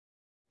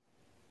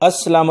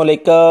السلام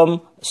علیکم۔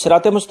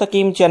 صراط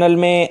مستقیم چینل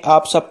میں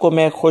آپ سب کو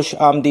میں خوش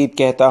آمدید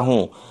کہتا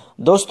ہوں۔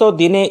 دوستو،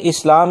 دین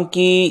اسلام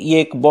کی یہ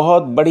ایک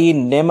بہت بڑی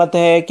نعمت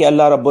ہے کہ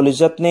اللہ رب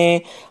العزت نے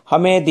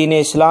ہمیں دین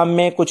اسلام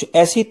میں کچھ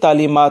ایسی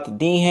تعلیمات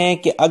دی ہیں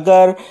کہ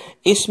اگر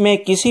اس میں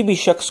کسی بھی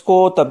شخص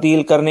کو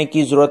تبدیل کرنے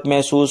کی ضرورت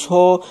محسوس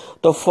ہو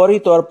تو فوری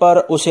طور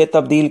پر اسے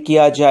تبدیل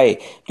کیا جائے،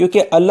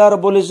 کیونکہ اللہ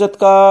رب العزت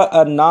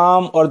کا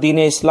نام اور دین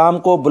اسلام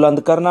کو بلند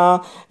کرنا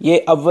یہ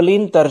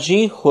اولین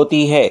ترجیح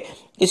ہوتی ہے۔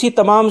 اسی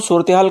تمام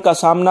صورتحال کا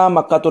سامنا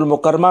مکہ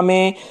المکرمہ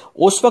میں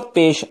اس وقت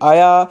پیش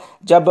آیا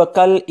جب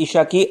کل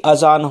عشاء کی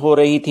اذان ہو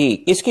رہی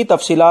تھی۔ اس کی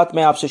تفصیلات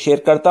میں آپ سے شیئر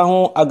کرتا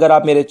ہوں۔ اگر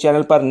آپ میرے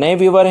چینل پر نئے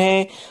ویور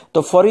ہیں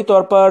تو فوری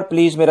طور پر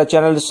پلیز میرا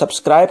چینل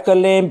سبسکرائیب کر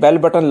لیں، بیل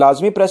بٹن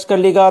لازمی پریس کر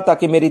لیے گا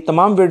تاکہ میری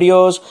تمام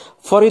ویڈیوز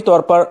فوری طور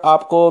پر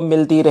آپ کو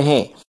ملتی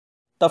رہیں۔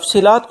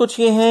 تفصیلات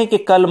کچھ یہ ہیں کہ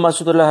کل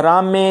مسجد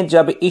الحرام میں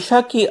جب عشاء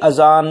کی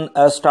اذان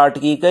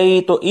سٹارٹ کی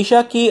گئی تو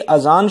عشاء کی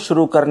اذان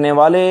شروع کرنے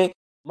والے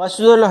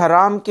مسجد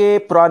الحرام کے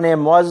پرانے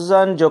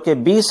مؤذن جو کہ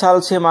 20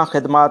 سال سے وہاں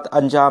خدمات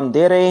انجام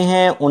دے رہے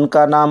ہیں، ان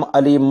کا نام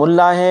علی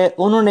ملا ہے۔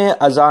 انہوں نے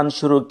اذان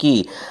شروع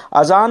کی۔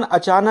 اذان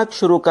اچانک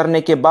شروع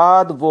کرنے کے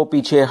بعد وہ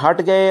پیچھے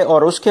ہٹ گئے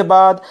اور اس کے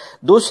بعد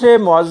دوسرے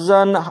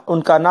مؤذن،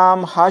 ان کا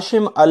نام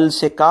ہاشم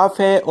السکاف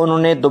ہے، انہوں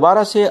نے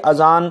دوبارہ سے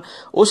اذان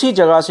اسی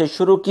جگہ سے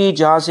شروع کی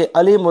جہاں سے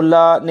علی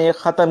ملا نے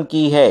ختم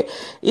کی ہے۔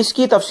 اس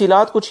کی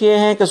تفصیلات کچھ یہ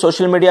ہیں کہ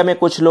سوشل میڈیا میں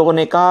کچھ لوگوں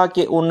نے کہا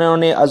کہ انہوں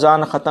نے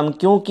اذان ختم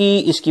کیوں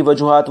کی، اس کی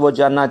وجوہات وہ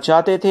جاننا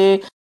چاہتے تھے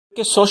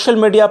کہ سوشل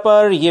میڈیا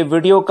پر یہ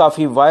ویڈیو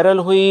کافی وائرل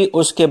ہوئی۔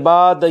 اس کے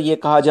بعد یہ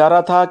کہا جا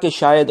رہا تھا کہ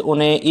شاید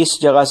انہیں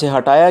اس جگہ سے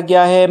ہٹایا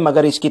گیا ہے،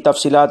 مگر اس کی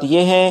تفصیلات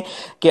یہ ہیں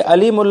کہ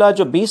علی ملا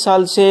جو 20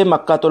 سال سے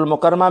مکہ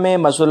المکرمہ میں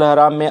مسجد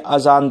الحرام میں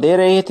اذان دے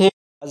رہے تھے،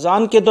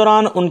 اذان کے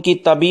دوران ان کی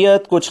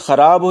طبیعت کچھ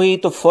خراب ہوئی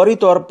تو فوری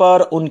طور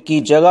پر ان کی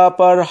جگہ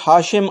پر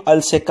ہاشم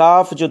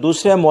السکاف جو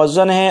دوسرے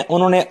مؤذن ہیں،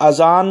 انہوں نے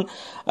اذان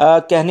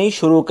کہنی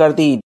شروع کر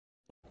دی۔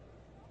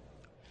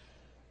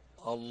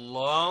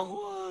 اللہ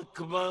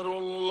اکبر،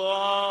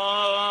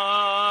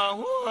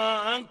 اللہ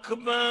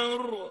اکبر،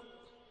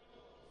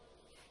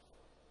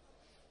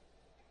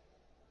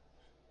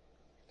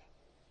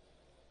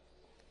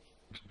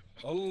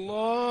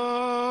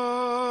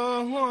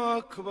 اللہ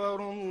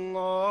اکبر،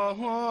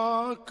 اللہ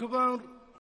اکبر۔